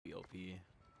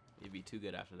You'd be too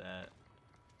good after that.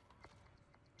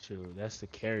 Shoot, that's the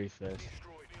carry fest.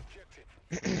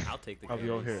 I'll take the I'll be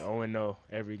over here carries. 0-0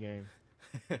 every game.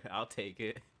 I'll take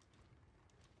it.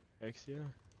 Hex yeah.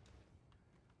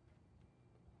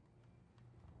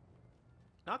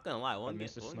 Not gonna lie, one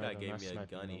Mr. one Sniper, guy I'm gave not me a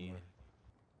sniping no gunny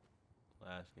more.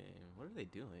 last game. What are they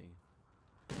doing?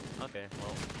 Okay,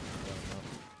 well,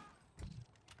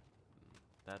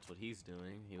 that's what he's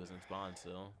doing. He was in spawn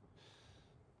still.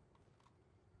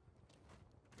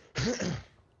 Time's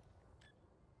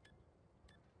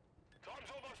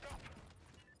almost up.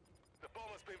 The bomb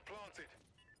has been planted.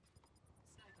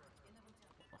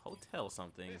 Hotel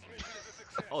something. This mission is a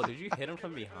success. Oh, did you hit him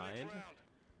from Get ready for the next behind? round.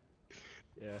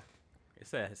 Yeah. It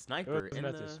said It sniper was in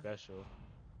nothing the. special.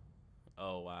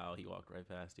 Oh wow, he walked right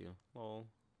past you. Lol.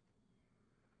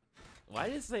 Why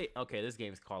did it say? Okay, this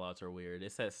game's callouts are weird.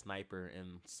 It said sniper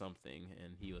in something,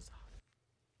 and he was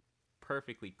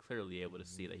perfectly clearly able to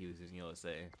see that he was using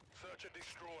USA. Search and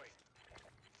destroy.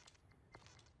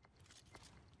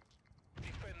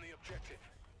 Defend the objective.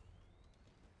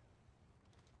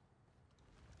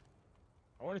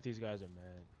 I wonder if these guys are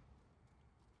mad.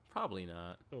 Probably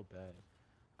not. So bad.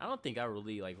 I don't think I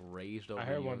really like raged over I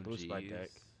heard one UMG's. boost by deck.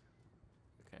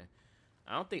 Okay.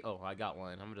 I don't think. Oh, I got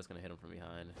one. I'm just gonna hit him from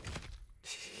behind.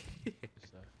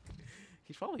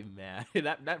 He's probably mad.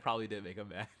 that probably did make him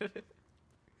mad.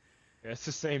 Yeah, it's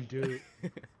the same dude.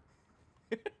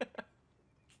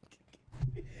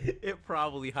 It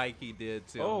probably hikey did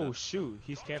too. Oh shoot,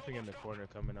 he's camping in the corner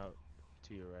coming out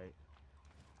to your right.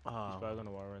 He's Oh. probably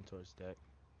gonna want to run towards deck.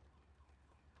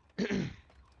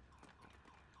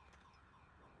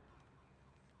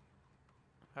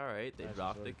 All right, they Guys are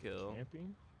dropped sort the of kill.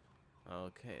 Camping?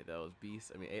 Okay, that was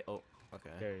beast. I mean, oh, okay.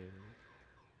 There he is.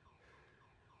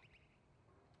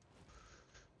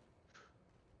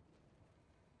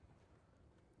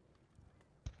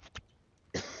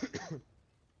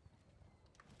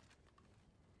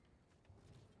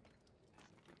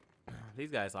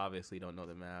 These guys obviously don't know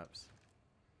the maps.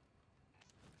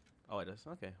 Oh, it does.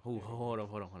 Okay. Oh, hold on.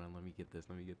 Let me get this.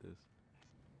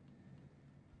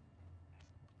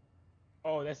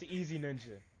 Oh, that's the easy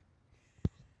ninja.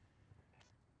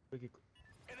 Look at-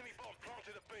 Enemy bomb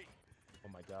planted at B. Oh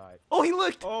my god. Oh, he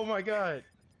looked. Oh my god.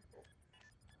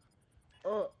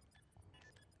 Oh.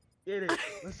 Get it.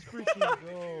 Let's freaking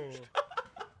go.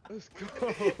 Let's go. Up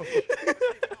in the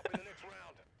next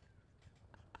round.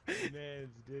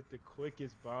 Man's did the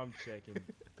quickest bomb check and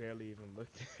barely even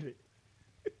looked at it.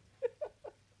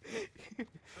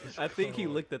 I think he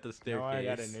looked at the Now I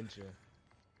got a staircase. ninja.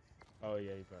 Oh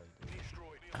yeah, he probably did.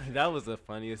 Destroy the That was the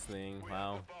funniest thing. We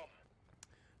Wow. have the bomb.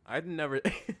 I'd never.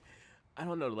 I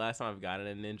don't know the last time I've gotten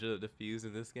a ninja defuse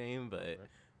in this game, but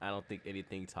I don't think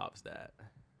anything tops that.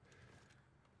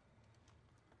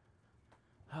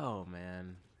 Oh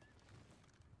man.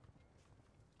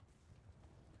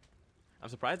 I'm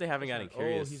surprised they haven't gotten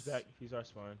curious. Oh, he's back. He's our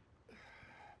spawn.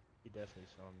 He definitely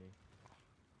saw me.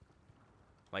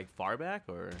 Like far back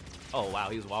or? Oh wow,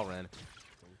 he was wall ran. Okay,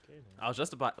 then. I was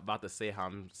just about to say how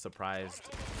I'm surprised.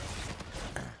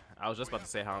 I was just about to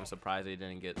say how I'm surprised they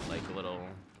didn't get like a little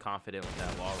confident with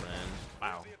that wall run.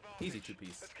 Wow, easy two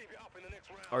piece. Let's keep it up in the next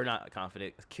round. Or not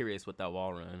confident, curious with that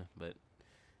wall run, but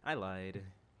I lied.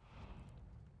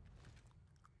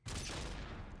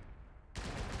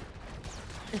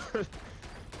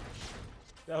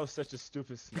 That was such a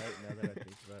stupid snipe now that I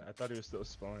think about it. I thought he was still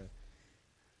spawning.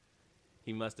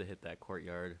 He must have hit that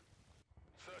courtyard.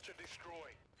 Search and destroy.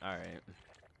 All right,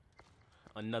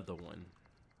 another one.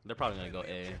 They're probably gonna go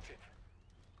Defend the A. objective.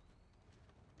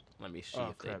 Let me see Oh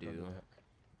if crap, they I'm do. back.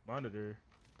 Monitor,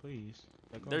 please.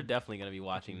 Back They're on. definitely gonna be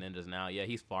watching ninjas now. Yeah,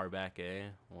 he's far back A.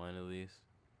 One at least.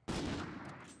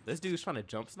 This dude's trying to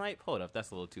jump snipe. Hold up, that's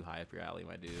a little too high up your alley,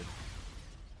 my dude.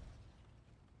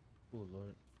 Oh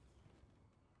lord.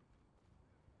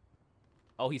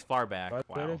 Oh, he's far back. That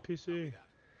Wow. NPC.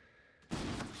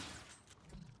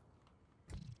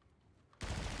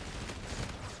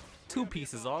 Two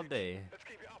pieces all day. Let's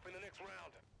keep it up in the next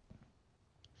round.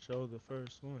 Show the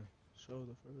first one. Show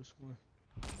the first one.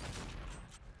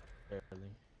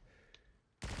 Barely.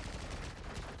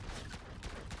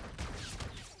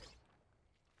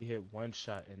 He hit one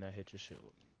shot and that hit your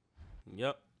shield.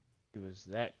 Yep. He was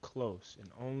that close and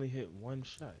only hit one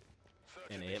shot. Search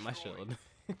And it and hit my destroy. shield.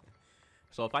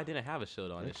 So if I didn't have a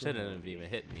shield on, it shouldn't have even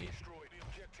hit me. Destroy the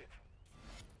objective.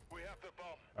 We have the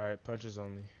bomb. Alright, punches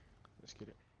only. Let's get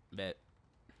it. Bet.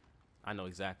 I know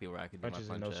exactly where I could do Punches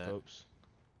my and punch no at. scopes.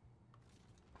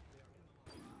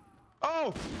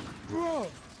 Oh! Bro!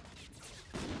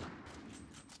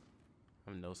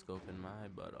 I'm no scoping my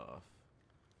butt off.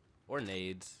 Or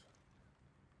nades.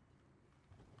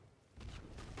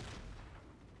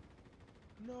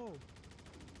 No.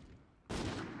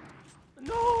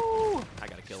 No! I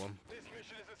gotta kill him. This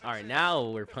mission is a All right, success. now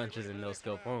we're punches and no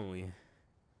scope only.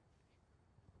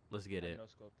 Let's get it. No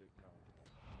scope it. No.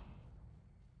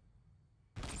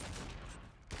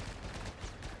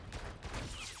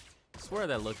 I swear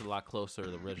that looked a lot closer to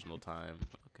the original time.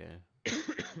 Okay.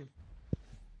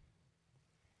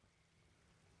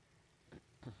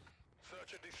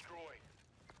 Search and destroy.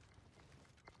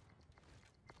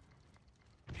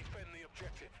 Defend the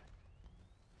objective.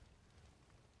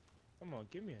 Come on,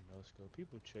 give me a no scope.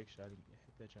 People trick shot and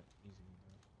hit that jump easy,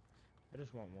 man. I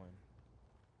just want one.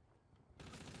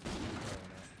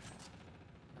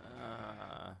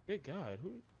 Good God,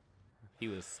 who? He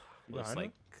was You looks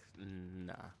behind like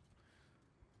nah.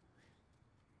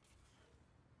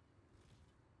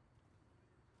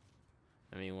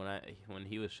 I mean, when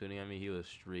he was shooting at me, he was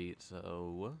street.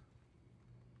 So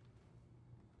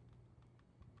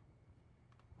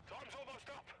Time's almost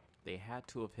up. they had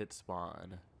to have hit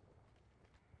spawn.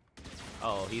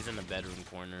 Oh, he's in the bedroom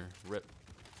corner. Rip.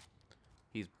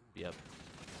 He's yep.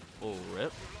 Oh, rip. We've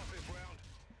lost this round.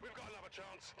 We've got another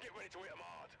chance. Get ready to hit 'em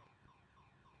hard.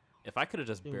 If I could have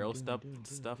just Dun, barrel dun, stuffed dun, dun,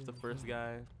 stuffed the dun, first dun.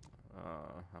 guy.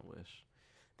 I wish.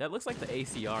 That looks like the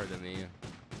ACR to me.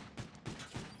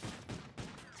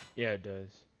 Yeah, it does.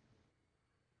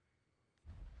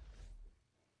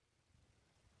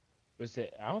 Was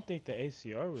it? I don't think the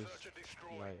ACR was Search and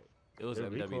destroy. like. It was the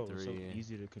recoil was so MW3.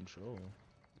 easy to control.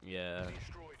 Yeah,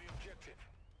 Destroy the objective.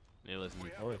 it was. We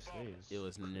have OSA the bomb. is It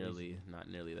was crazy. not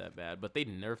nearly that bad, but they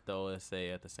nerfed the OSA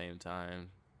at the same time.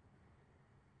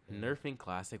 Yeah. Nerfing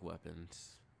classic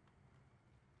weapons.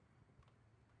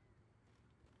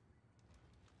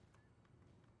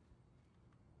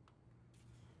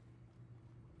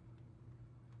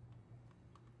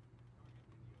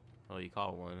 Oh, you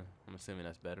caught one. I'm assuming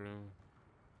that's bedroom.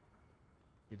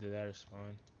 Either that or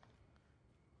spawn.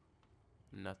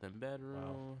 Nothing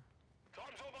bedroom.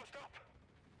 Time's almost up.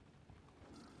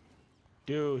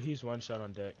 Dude, he's one shot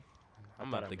on deck. I'm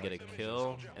thought about I to get a missed him.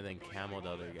 kill and then camo the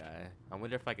other guy. I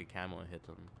wonder if I could camo and hit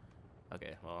him.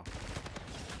 Okay, well.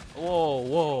 Whoa,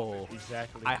 whoa.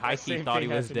 Exactly. I That high key same thought he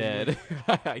thing was happened to me.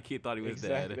 dead. I key thought he was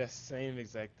Exactly. dead. That same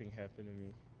exact thing happened to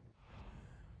me.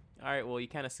 Alright, well, you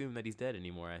can't assume that he's dead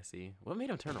anymore, I see. What made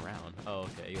him turn around? Oh,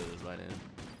 okay, he was running.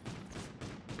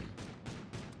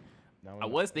 Now I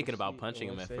when was the thinking about OC punching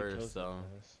him at kills first, like so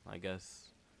this. I guess.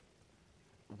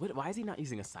 Why is he not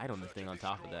using a sight on the thing on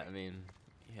top of that? I mean,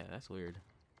 yeah, that's weird.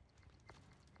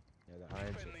 Yeah, the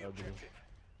irons Defend are the ugly. objective.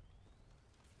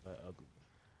 But ugly.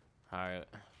 Alright,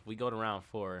 we go to round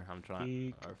 4. I'm trying.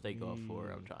 Peek Or if they go 4,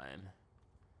 I'm me. trying.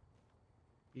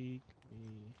 Peek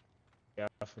me. Yeah,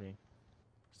 funny.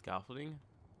 Scaffolding?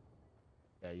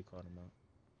 Yeah, you called him out.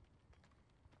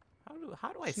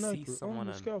 How do I see Sniper someone on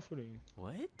the on. scaffolding.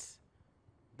 What?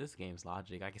 This game's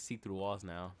logic. I can see through walls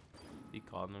now. You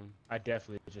called him. I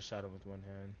definitely just shot him with one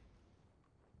hand.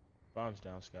 Bombs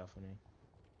down scaffolding.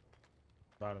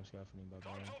 Bottom scaffolding by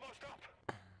Time's bomb. almost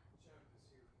up.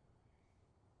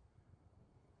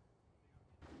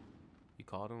 You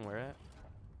called him? Where at?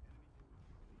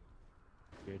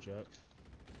 Here, Jux.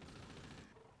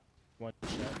 One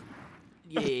shot.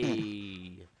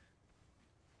 Yay!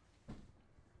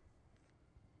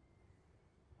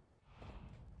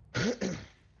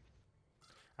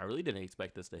 I really didn't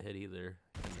expect this to hit either.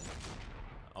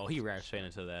 Oh, he ran straight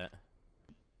into that.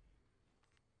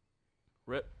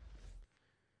 Rip.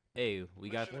 Hey, we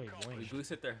got Wait, we wait.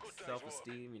 boosted their Good day's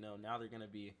self-esteem. You know, now they're gonna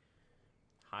be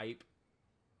hype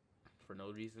for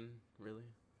no reason, really.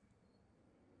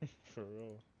 For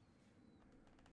real.